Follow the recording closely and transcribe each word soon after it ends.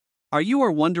Are you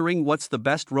wondering what's the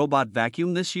best robot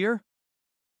vacuum this year?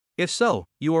 If so,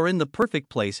 you are in the perfect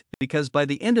place because by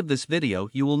the end of this video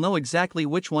you will know exactly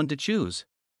which one to choose.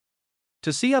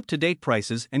 To see up-to-date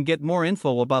prices and get more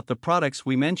info about the products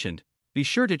we mentioned, be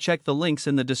sure to check the links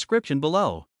in the description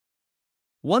below.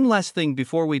 One last thing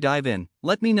before we dive in,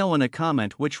 let me know in a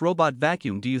comment which robot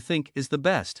vacuum do you think is the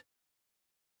best.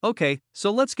 Okay,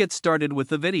 so let's get started with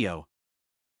the video.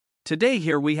 Today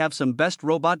here we have some best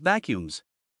robot vacuums.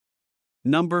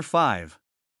 Number 5.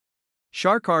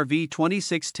 Shark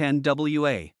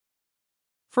RV2610WA.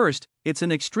 First, it's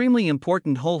an extremely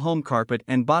important whole home carpet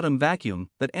and bottom vacuum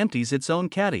that empties its own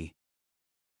caddy.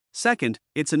 Second,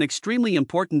 it's an extremely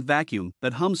important vacuum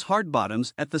that hums hard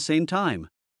bottoms at the same time.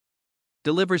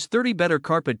 Delivers 30 better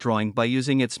carpet drawing by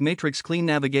using its matrix clean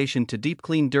navigation to deep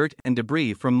clean dirt and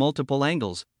debris from multiple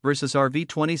angles versus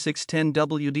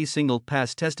RV2610WD single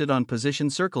pass tested on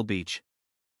position circle beach.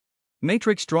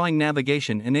 Matrix drawing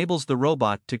navigation enables the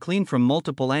robot to clean from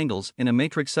multiple angles in a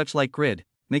matrix such like grid,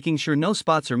 making sure no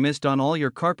spots are missed on all your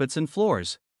carpets and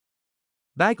floors.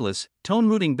 Bagless, tone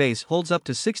rooting base holds up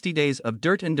to 60 days of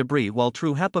dirt and debris while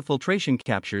true HEPA filtration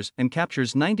captures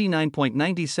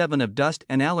 99.97% of dust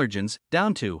and allergens,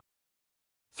 down to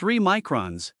 3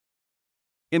 microns.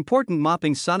 Important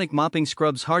mopping sonic mopping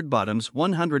scrubs hard bottoms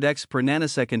 100x per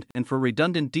nanosecond, and for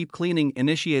redundant deep cleaning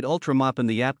initiate Ultra Mop in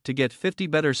the app to get 50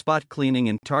 better spot cleaning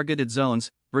in targeted zones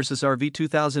versus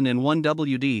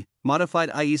RV2001WD, modified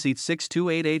IEC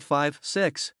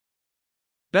 628856.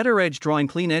 Better edge drawing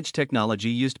clean edge technology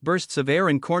used bursts of air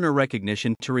and corner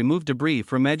recognition to remove debris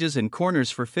from edges and corners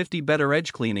for 50 better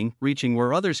edge cleaning, reaching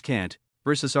where others can't,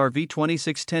 versus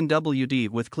RV2610WD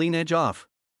with clean edge off.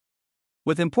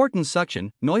 With important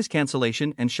suction, noise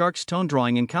cancellation and Shark's tone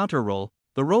drawing and counter roll,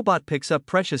 the robot picks up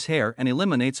precious hair and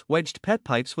eliminates wedged pet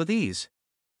pipes with ease.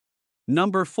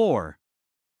 Number 4.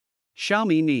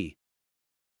 Xiaomi Ni.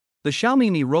 The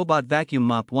Xiaomi Ni Robot Vacuum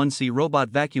Mop 1C Robot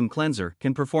Vacuum Cleanser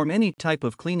can perform any type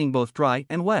of cleaning both dry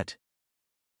and wet.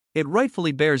 It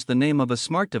rightfully bears the name of a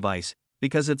smart device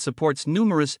because it supports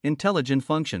numerous intelligent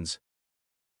functions.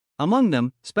 Among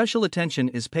them, special attention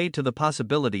is paid to the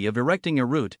possibility of erecting a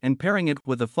route and pairing it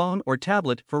with a phone or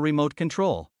tablet for remote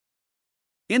control.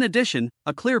 In addition,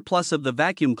 a clear plus of the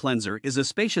vacuum cleanser is a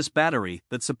spacious battery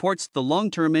that supports the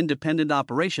long-term independent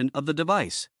operation of the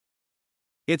device.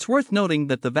 It's worth noting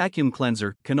that the vacuum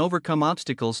cleanser can overcome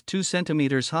obstacles 2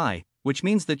 centimeters high, which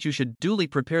means that you should duly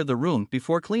prepare the room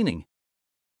before cleaning.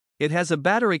 It has a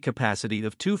battery capacity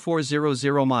of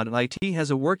 2400 mAh. It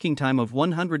has a working time of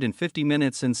 150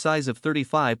 minutes and size of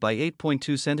 35 by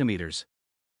 8.2 centimeters.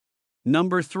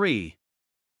 Number 3.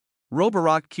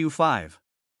 Roborock Q5.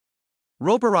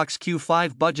 Roborock's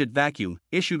Q5 budget vacuum,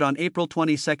 issued on April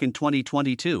 22,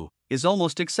 2022, is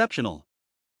almost exceptional.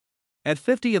 At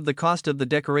 50 of the cost of the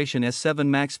Decoration S7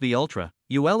 Max V Ultra,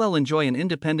 you'll enjoy an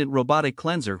independent robotic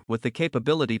cleanser with the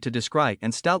capability to descry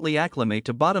and stoutly acclimate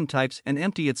to bottom types and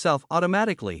empty itself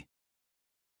automatically.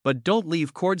 But don't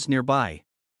leave cords nearby.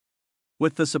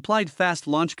 With the supplied fast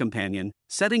launch companion,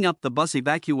 setting up the bus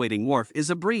evacuating wharf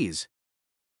is a breeze.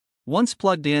 Once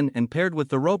plugged in and paired with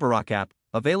the Roborock app,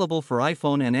 available for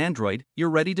iPhone and Android,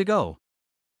 you're ready to go.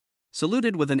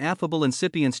 Saluted with an affable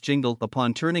incipience jingle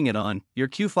upon turning it on, your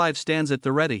Q5 stands at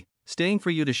the ready, staying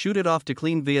for you to shoot it off to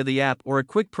clean via the app or a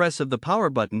quick press of the power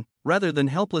button. Rather than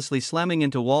helplessly slamming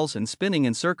into walls and spinning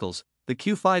in circles, the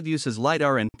Q5 uses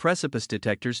LiDAR and precipice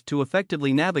detectors to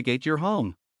effectively navigate your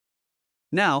home.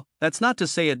 Now, that's not to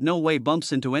say it no way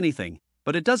bumps into anything,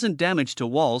 but it doesn't damage to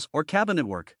walls or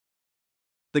cabinetwork.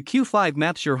 The Q5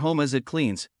 maps your home as it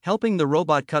cleans, helping the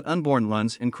robot cut unborn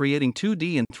runs and creating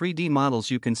 2D and 3D models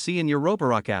you can see in your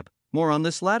Roborock app. More on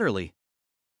this laterally.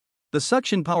 The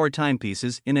suction power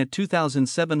timepieces in at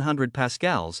 2700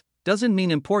 pascals doesn't mean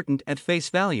important at face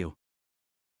value.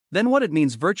 Then what it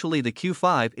means virtually the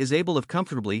Q5 is able of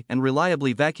comfortably and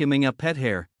reliably vacuuming up pet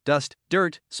hair, dust,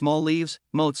 dirt, small leaves,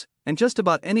 motes, and just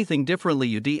about anything differently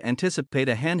you'd anticipate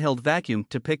a handheld vacuum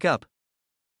to pick up.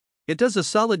 It does a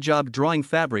solid job drawing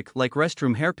fabric like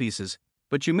restroom hairpieces,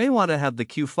 but you may want to have the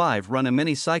Q5 run a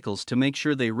many cycles to make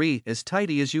sure they as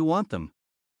tidy as you want them.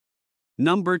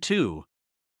 Number 2.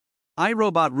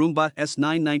 iRobot Roomba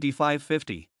S9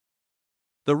 9550.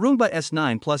 The Roomba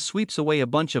S9 Plus sweeps away a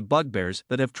bunch of bugbears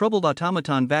that have troubled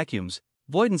automaton vacuums,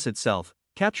 voidance itself,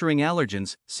 capturing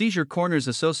allergens, seizure corners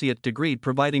associate degree,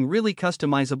 providing really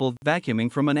customizable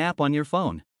vacuuming from an app on your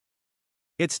phone.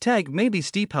 Its tag may be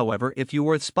steep, however, if you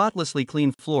worth spotlessly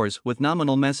clean floors with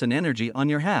nominal mess and energy on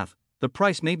your half, the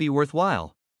price may be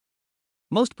worthwhile.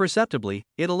 Most perceptibly,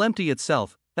 it'll empty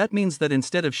itself. That means that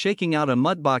instead of shaking out a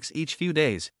mud box each few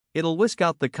days, it'll whisk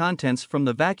out the contents from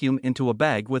the vacuum into a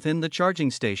bag within the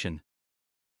charging station.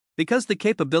 Because the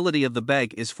capability of the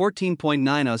bag is 14.9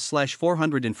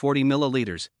 oz/440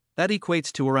 milliliters, that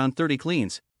equates to around 30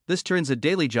 cleans. This turns a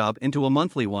daily job into a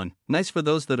monthly one, nice for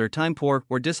those that are time poor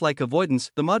or dislike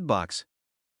avoidance, the mud box.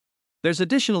 There's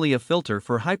additionally a filter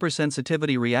for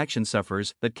hypersensitivity reaction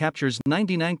sufferers that captures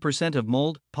 99% of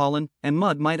mold, pollen, and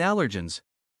mud mite allergens.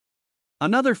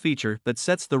 Another feature that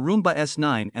sets the Roomba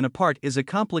S9 apart is a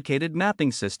complicated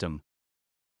mapping system.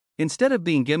 Instead of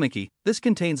being gimmicky, this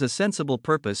contains a sensible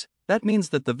purpose. That means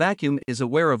that the vacuum is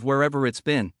aware of wherever it's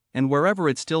been, and wherever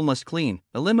it still must clean,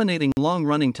 eliminating long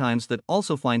running times that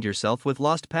also find yourself with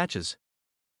lost patches.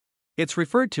 It's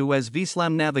referred to as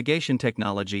VSLAM navigation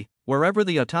technology, wherever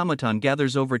the automaton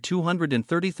gathers over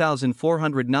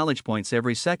 230,400 knowledge points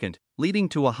every second, leading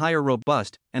to a higher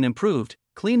robust and improved,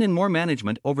 clean and more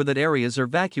management over that areas are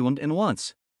vacuumed in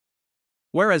once.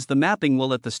 Whereas the mapping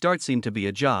will at the start seem to be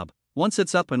a job, once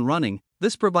it's up and running,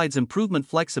 this provides improvement,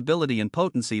 flexibility and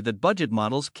potency that budget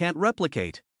models can't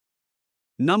replicate.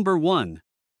 Number 1.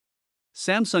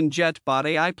 Samsung JetBot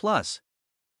AI Plus.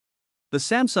 The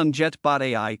Samsung JetBot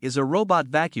AI is a robot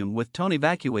vacuum with tone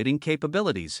evacuating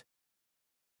capabilities.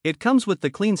 It comes with the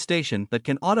clean station that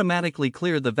can automatically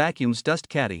clear the vacuum's dust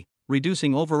caddy,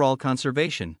 reducing overall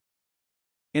conservation.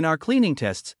 In our cleaning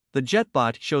tests, the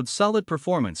JetBot showed solid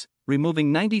performance,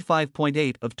 removing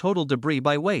 95.8% of total debris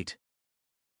by weight.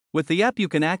 With the app you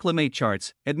can acclimate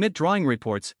charts, admit drawing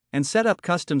reports, and set up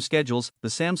custom schedules. The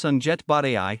Samsung JetBot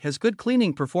AI has good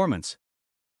cleaning performance.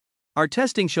 Our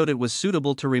testing showed it was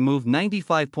suitable to remove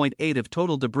 95.8% of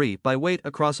total debris by weight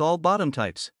across all bottom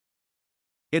types.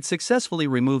 It successfully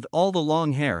removed all the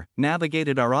long hair,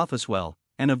 navigated our office well,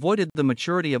 and avoided the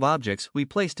maturity of objects we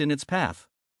placed in its path.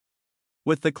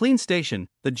 With the clean station,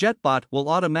 the JetBot will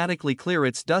automatically clear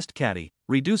its dust caddy,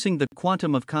 reducing the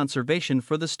quantum of conservation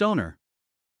for the stoner.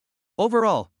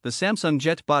 Overall, the Samsung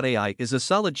JetBot AI is a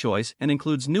solid choice and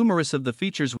includes numerous of the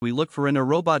features we look for in a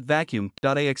robot vacuum.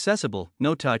 Accessible,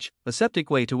 no touch, aseptic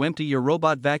way to empty your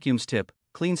robot vacuum's tip,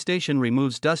 clean station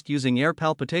removes dust using air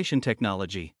palpitation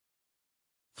technology.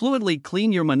 Fluidly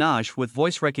clean your menage with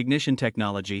voice recognition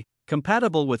technology,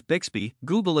 compatible with Bixby,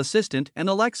 Google Assistant and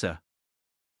Alexa.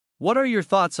 What are your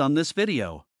thoughts on this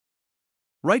video?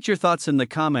 Write your thoughts in the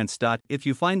comments. If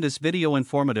you find this video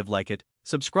informative, like it,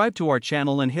 subscribe to our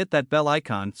channel and hit that bell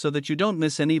icon so that you don't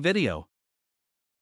miss any video.